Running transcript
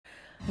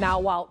Now,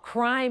 while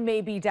crime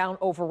may be down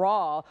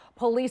overall,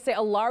 police say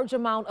a large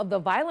amount of the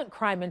violent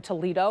crime in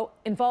Toledo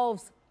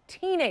involves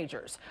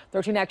teenagers.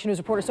 13 Action News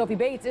reporter Sophie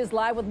Bates is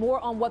live with more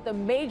on what the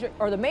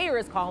mayor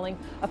is calling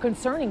a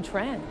concerning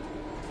trend.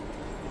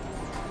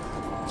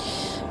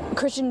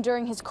 Christian,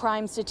 during his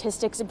crime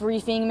statistics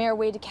briefing, Mayor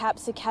Wade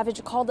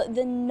Kapsakevich called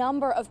the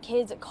number of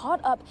kids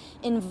caught up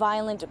in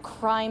violent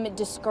crime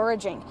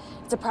discouraging.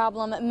 It's a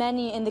problem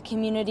many in the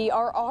community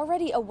are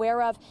already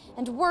aware of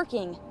and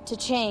working to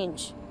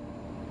change.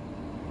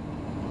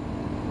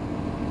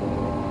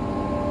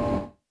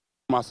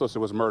 My sister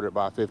was murdered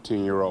by a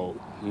 15-year-old.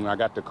 When I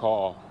got the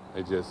call,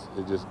 it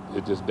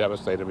just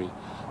devastated me.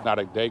 Not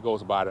a day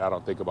goes by that I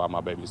don't think about my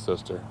baby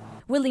sister.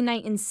 Willie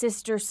Knighton's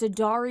sister,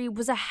 Sadari,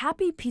 was a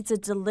Happy Pizza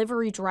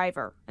delivery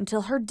driver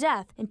until her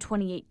death in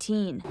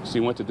 2018. She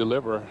went to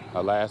deliver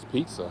her last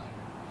pizza,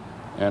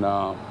 and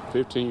a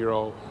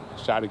 15-year-old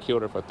shot and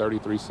killed her for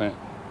 33 cents.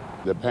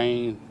 The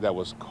pain that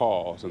was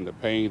caused and the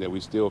pain that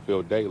we still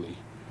feel daily,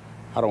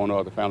 I don't want no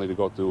other family to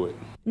go through it.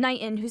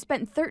 Knighton, who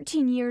spent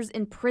 13 years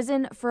in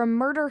prison for a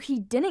murder he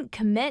didn't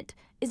commit,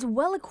 is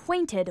well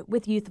acquainted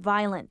with youth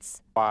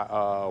violence.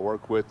 I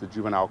work with the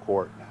juvenile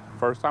court.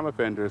 First-time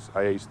offenders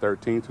are aged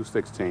 13 to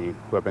 16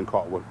 who have been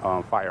caught with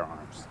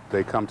firearms.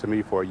 They come to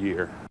me for a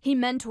year. He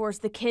mentors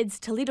the kids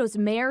Toledo's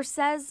mayor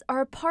says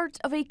are a part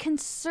of a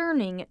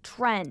concerning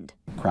trend.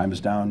 Crime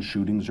is down,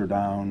 shootings are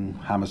down,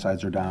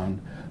 homicides are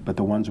down, but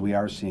the ones we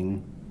are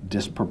seeing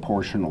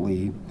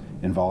disproportionately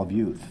involve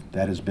youth.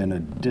 That has been a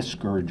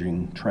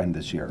discouraging trend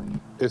this year.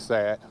 It's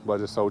sad, but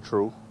it's so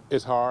true.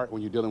 It's hard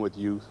when you're dealing with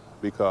youth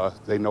because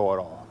they know it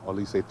all, or at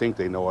least they think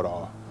they know it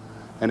all.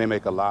 And they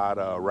make a lot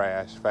of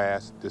rash,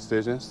 fast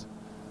decisions,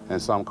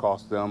 and some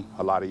cost them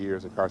a lot of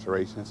years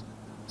incarcerations.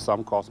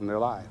 Some cost them their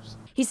lives.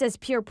 He says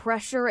peer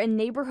pressure and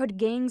neighborhood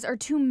gangs are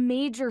two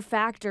major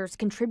factors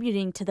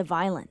contributing to the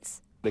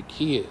violence. The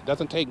kid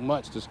doesn't take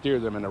much to steer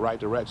them in the right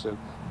direction,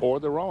 or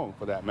the wrong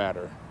for that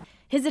matter.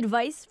 His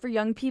advice for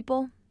young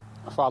people?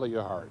 Follow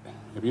your heart.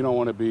 If you don't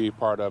want to be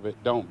part of it,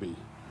 don't be.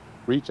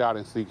 Reach out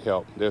and seek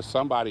help. There's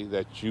somebody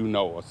that you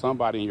know or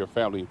somebody in your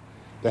family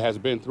that has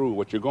been through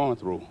what you're going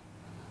through.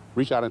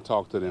 Reach out and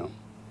talk to them,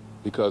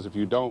 because if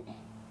you don't,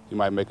 you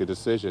might make a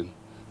decision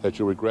that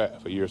you'll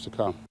regret for years to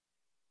come.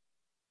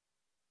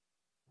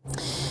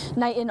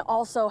 Knighton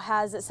also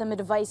has some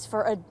advice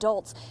for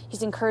adults.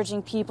 He's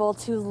encouraging people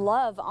to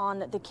love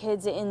on the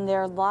kids in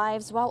their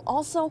lives while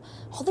also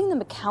holding them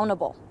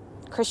accountable.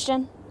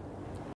 Christian?